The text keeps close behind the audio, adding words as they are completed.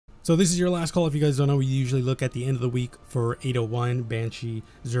So this is your last call. If you guys don't know, we usually look at the end of the week for 801, Banshee,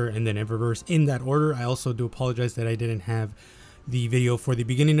 Xur, and then Eververse in that order. I also do apologize that I didn't have the video for the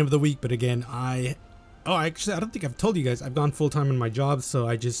beginning of the week, but again, actually, I don't think I've told you guys, I've gone full-time in my job, so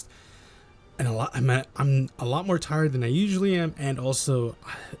I'm a lot more tired than I usually am, and also,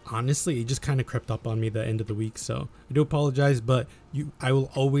 honestly, it just kind of crept up on me the end of the week, so I do apologize, but I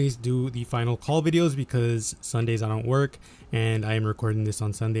will always do the final call videos because Sundays I don't work, and I am recording this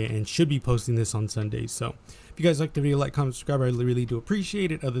on Sunday and should be posting this on Sunday. So if you guys like the video, like, comment, subscribe, I really do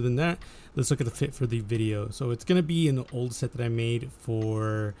appreciate it. Other than that, let's look at the fit for the video. So it's gonna be an old set that I made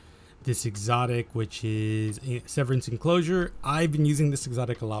for this exotic, which is Severance Enclosure. I've been using this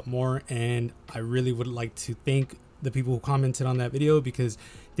exotic a lot more, and I really would like to thank the people who commented on that video because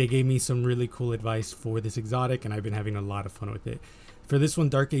they gave me some really cool advice for this exotic, and I've been having a lot of fun with it. For this one,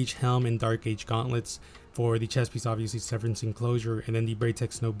 Dark Age Helm and Dark Age Gauntlets. For the chest piece, obviously Severance Enclosure, and then the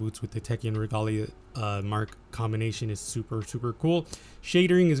Braytech Snow Boots with the Techian Regalia mark combination is super cool.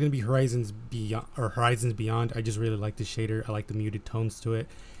 Shadering is going to be Horizons Beyond. I just really like the shader. I like the muted tones to it,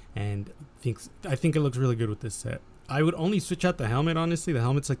 and I think it looks really good with this set. I would only switch out the helmet, honestly. The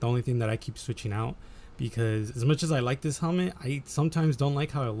helmet's like the only thing that I keep switching out because as much as I like this helmet, I sometimes don't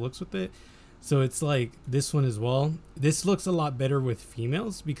like how it looks with it. So it's like this one as well. This looks a lot better with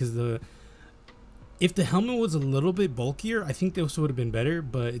females because if the helmet was a little bit bulkier, I think this would have been better,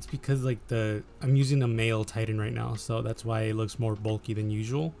 but it's because like I'm using a male Titan right now, so that's why it looks more bulky than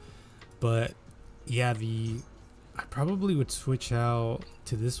usual. But yeah, I probably would switch out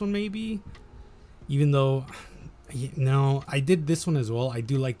to this one maybe, even though no, I did this one as well. I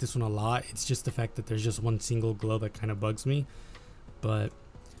do like this one a lot. It's just the fact that there's just one single glow that kind of bugs me. But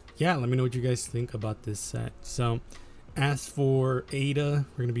yeah, let me know what you guys think about this set. So as for Ada,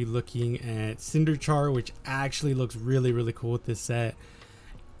 we're going to be looking at Cinderchar, which actually looks really cool with this set.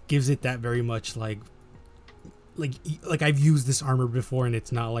 Gives it that very much like I've used this armor before, and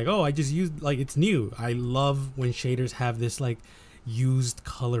it's not like, oh, I just used, like, it's new. I love when shaders have this like used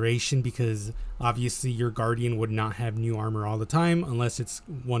coloration because obviously your Guardian would not have new armor all the time unless it's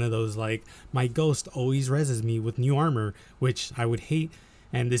one of those like, my Ghost always reses me with new armor, which I would hate,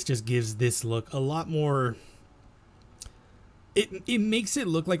 and this just gives this look a lot more. It makes it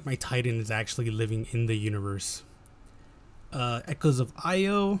look like my Titan is actually living in the universe. Echoes of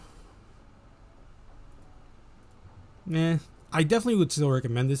Io. I definitely would still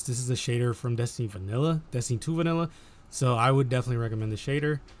recommend this. This is a shader from Destiny 2 Vanilla. So I would definitely recommend the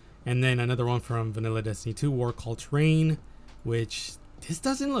shader. And then another one from Vanilla Destiny 2, War Cult Rain, which this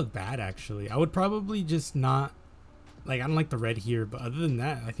doesn't look bad actually. I would probably just not, like, I don't like the red here, but other than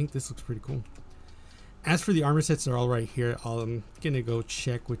that, I think this looks pretty cool. As for the armor sets, they're all right here. I'm gonna go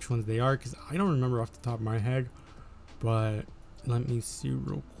check which ones they are because I don't remember off the top of my head. But let me see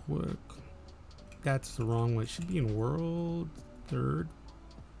real quick. That's the wrong one. It should be in World 3rd.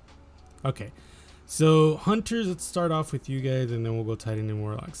 Okay, so Hunters, let's start off with you guys and then we'll go Titan and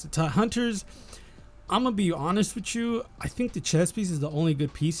Warlocks. Hunters, I'm gonna be honest with you. I think the chest piece is the only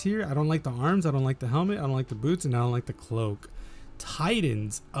good piece here. I don't like the arms, I don't like the helmet, I don't like the boots, and I don't like the cloak.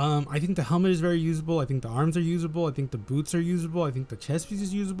 Titans, I think the helmet is very usable. I think the arms are usable. I think the boots are usable. I think the chest piece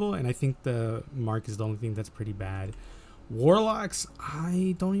is usable, and I think the mark is the only thing that's pretty bad. Warlocks,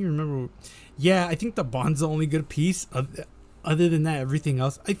 I don't even remember. Yeah, I think the bond's the only good piece. Other than that, everything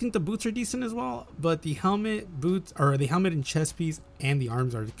else, I think the boots are decent as well, but the helmet, boots, or the helmet and chest piece and the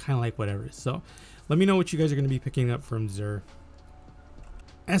arms are kind of like whatever. So let me know what you guys are going to be picking up from Xur.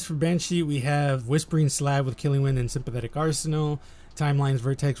 As for Banshee, we have Whispering Slab with Killing Wind and Sympathetic Arsenal, Timeline's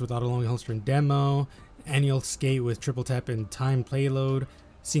Vertex with Autolong Holster and Demo, Annual Skate with Triple Tap and Time Payload,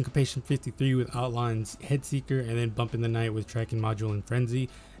 Syncopation 53 with Outlaw's Headseeker, and then Bump in the Night with Tracking Module and Frenzy.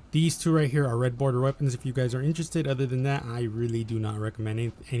 These two right here are red border weapons if you guys are interested. Other than that, I really do not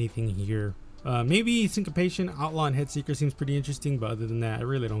recommend anything here. Maybe Syncopation, Outlaw, and Headseeker seems pretty interesting, but other than that, I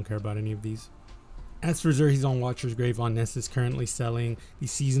really don't care about any of these. As for Xur, he's on Watcher's Grave. On Ness is currently selling the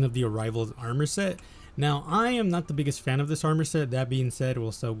Season of the Arrivals armor set. Now, I am not the biggest fan of this armor set. That being said,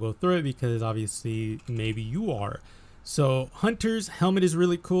 we'll still go through it because obviously maybe you are. So Hunter's helmet is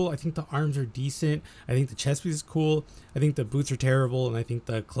really cool. I think the arms are decent. I think the chest piece is cool. I think the boots are terrible, and I think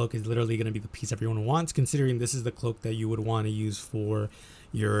the cloak is literally going to be the piece everyone wants, considering this is the cloak that you would want to use for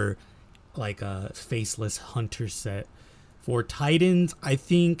your like faceless hunter set. For Titans, I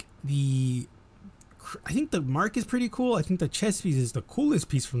think the mark is pretty cool. I think the chest piece is the coolest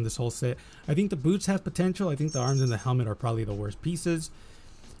piece from this whole set. I think the boots have potential. I think the arms and the helmet are probably the worst pieces.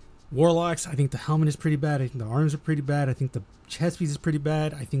 Warlocks, I think the helmet is pretty bad. I think the arms are pretty bad. I think the chest piece is pretty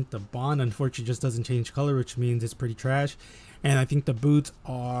bad. I think the bond, unfortunately, just doesn't change color, which means it's pretty trash. And I think the boots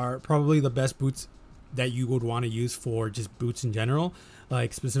are probably the best boots that you would want to use for just boots in general.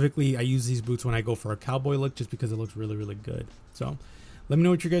 Like specifically, I use these boots when I go for a cowboy look just because it looks really, really good. So let me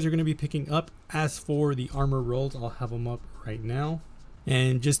know what you guys are going to be picking up. As for the armor rolls, I'll have them up right now.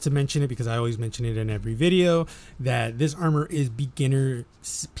 And just to mention it, because I always mention it in every video, that this armor is beginner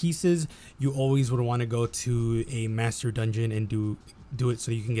pieces. You always would want to go to a master dungeon and do it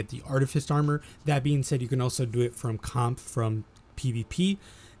so you can get the artifice armor. That being said, you can also do it from comp from PvP.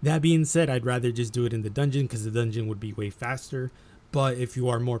 That being said, I'd rather just do it in the dungeon because the dungeon would be way faster. But if you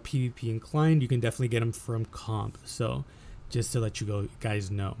are more PvP inclined, you can definitely get them from comp. So just to let you guys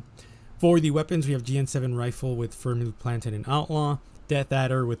know. For the weapons, we have GN7 rifle with firmly planted and outlaw, Death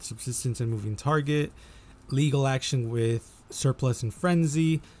Adder with subsistence and moving target, legal action with surplus and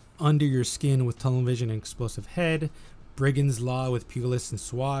frenzy, under your skin with tunnel vision and explosive head, brigand's law with pugilist and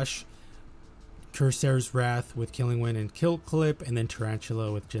swash, Corsair's wrath with killing wind and kill clip, and then tarantula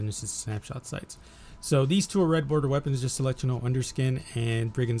with genesis snapshot sights. So these two are red border weapons, just to let you know. Underskin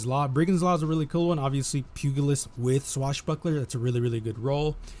and brigand's law. Brigand's law is a really cool one. Obviously pugilist with swashbuckler, that's a really, really good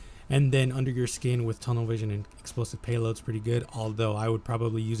roll. And then under your skin with tunnel vision and explosive payload's pretty good, although I would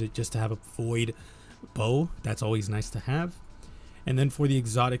probably use it just to have a void bow. That's always nice to have. And then for the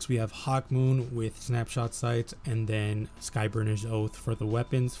exotics, we have Hawk Moon with snapshot sights, and then Skyburner's Oath for the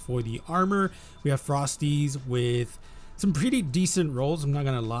weapons. For the armor, we have Frosties with some pretty decent rolls, I'm not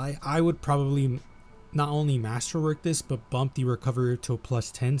gonna lie. I would probably not only masterwork this, but bump the recovery to a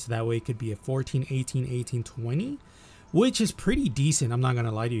 +10, so that way it could be a 14, 18, 18, 20. Which is pretty decent, I'm not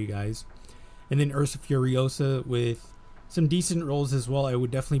gonna lie to you guys. And then Ursa Furiosa with some decent rolls as well. I would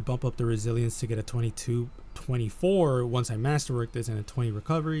definitely bump up the resilience to get a 22, 24 once I masterwork this, and a 20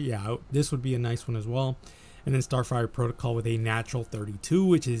 recovery. Yeah, this would be a nice one as well. And then Starfire Protocol with a natural 32,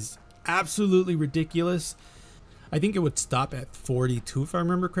 which is absolutely ridiculous. I think it would stop at 42 if I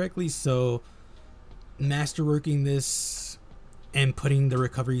remember correctly. So masterworking this and putting the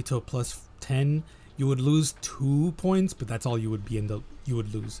recovery to a +10, you would lose 2 points, but that's all you would be you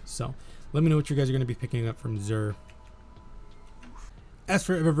would lose. So let me know what you guys are going to be picking up from Xur. As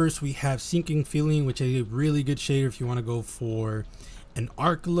for Eververse, we have Sinking Feeling, which is a really good shader if you want to go for an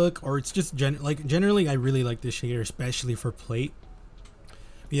arc look, or it's just generally I really like this shader, especially for plate.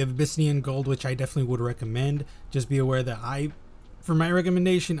 We have Abyssinian Gold, which I definitely would recommend. Just be aware that for my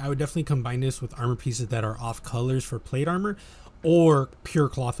recommendation, I would definitely combine this with armor pieces that are off colors for plate armor, or pure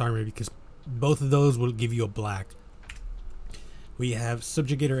cloth armor, because both of those will give you a black. We have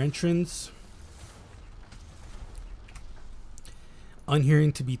Subjugator Entrance,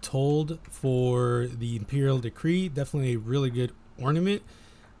 Unhearing to be Told for the Imperial Decree, definitely a really good ornament.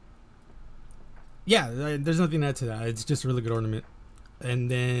 Yeah, there's nothing to add to that, it's just a really good ornament. And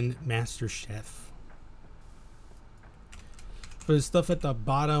then Master Chef. For the stuff at the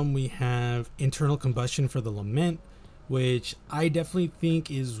bottom, we have Internal Combustion for the Lament, which I definitely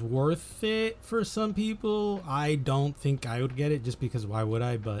think is worth it for some people. I don't think I would get it just because why would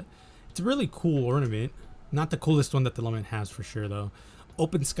I, but it's a really cool ornament. Not the coolest one that the Lament has for sure though.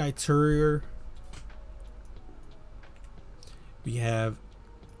 Open Sky Turrier. We have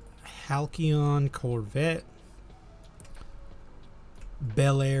Halcyon Corvette.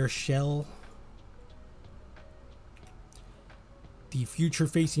 Bel Air Shell. The Future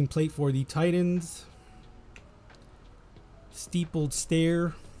Facing Plate for the Titans. Steepled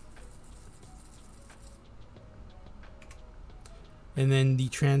Stair. And then the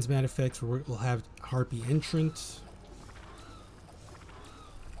Transmat effects, we'll have Harpy Entrance.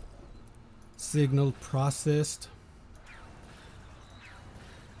 Signal Processed.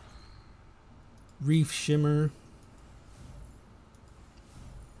 Reef Shimmer.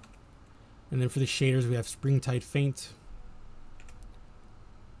 And then for the shaders, we have Springtide Faint.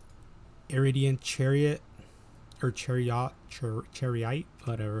 Iridian Chariot. Or Chariot,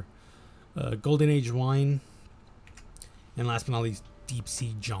 whatever. Golden Age Wine. And last but not least, Deep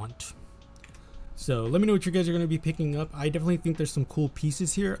Sea Jaunt. So let me know what you guys are going to be picking up. I definitely think there's some cool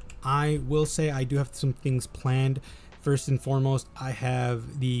pieces here. I will say I do have some things planned. First and foremost, I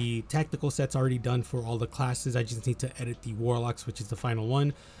have the tactical sets already done for all the classes. I just need to edit the Warlocks, which is the final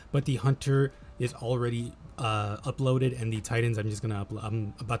one. But the Hunter is already uploaded, and the Titans,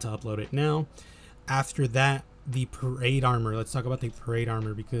 I'm about to upload it now. After that, the Parade Armor. Let's talk about the Parade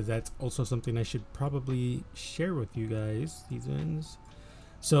Armor, because that's also something I should probably share with you guys. These ends.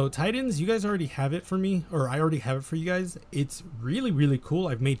 So Titans, you guys already have it for me, or I already have it for you guys. It's really, really cool.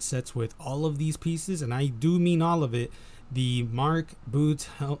 I've made sets with all of these pieces, and I do mean all of it. the mark, boots,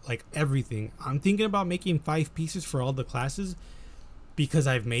 like everything. I'm thinking about making 5 pieces for all the classes, because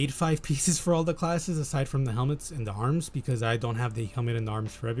I've made 5 pieces for all the classes aside from the helmets and the arms, because I don't have the helmet and the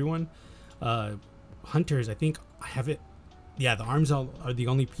arms for everyone. Hunters, I think I have it. Yeah, the arms are the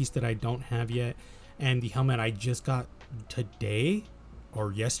only piece that I don't have yet, and the helmet I just got today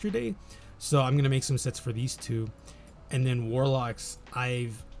or yesterday. So I'm gonna make some sets for these two. And then warlocks,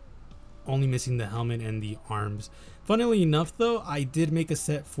 I've only missing the helmet and the arms. Funnily enough though, I did make a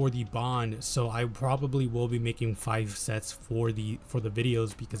set for the bond, so I probably will be making 5 sets for the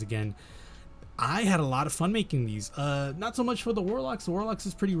videos, because again, I had a lot of fun making these. Not so much for the warlocks. The warlocks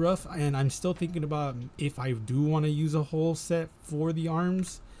is pretty rough, and I'm still thinking about if I do want to use a whole set for the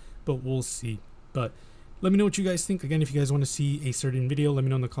arms, but we'll see. But let me know what you guys think. Again, if you guys want to see a certain video, let me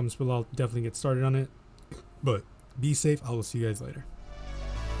know in the comments below. I'll definitely get started on it. But be safe. I will see you guys later.